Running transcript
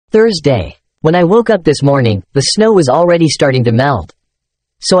Thursday. When I woke up this morning, the snow was already starting to melt.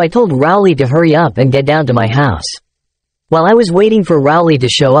 So I told Rowley to hurry up and get down to my house. While I was waiting for Rowley to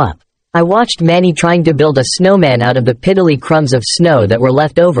show up, I watched Manny trying to build a snowman out of the piddly crumbs of snow that were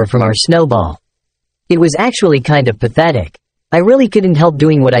left over from our snowball. It was actually kind of pathetic. I really couldn't help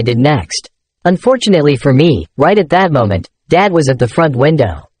doing what I did next. Unfortunately for me, right at that moment, Dad was at the front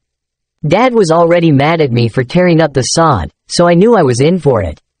window. Dad was already mad at me for tearing up the sod, so I knew I was in for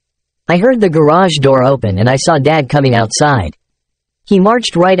it. I heard the garage door open and I saw Dad coming outside. He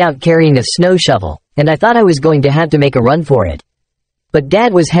marched right out carrying a snow shovel, and I thought I was going to have to make a run for it. But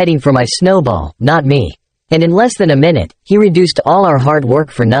Dad was heading for my snowball, not me. And in less than a minute, he reduced all our hard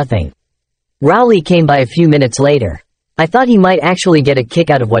work for nothing. Rowley came by a few minutes later. I thought he might actually get a kick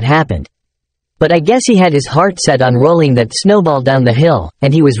out of what happened. But I guess he had his heart set on rolling that snowball down the hill,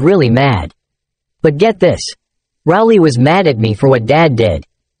 and he was really mad. But get this. Rowley was mad at me for what Dad did.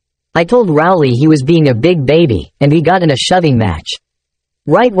 I told Rowley he was being a big baby, and we got in a shoving match.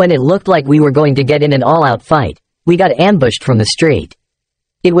 Right when it looked like we were going to get in an all-out fight, we got ambushed from the street.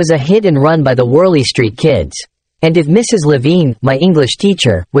 It was a hit and run by the Whirly Street kids. And if Mrs. Levine, my English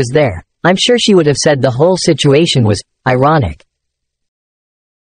teacher, was there, I'm sure she would have said the whole situation was ironic.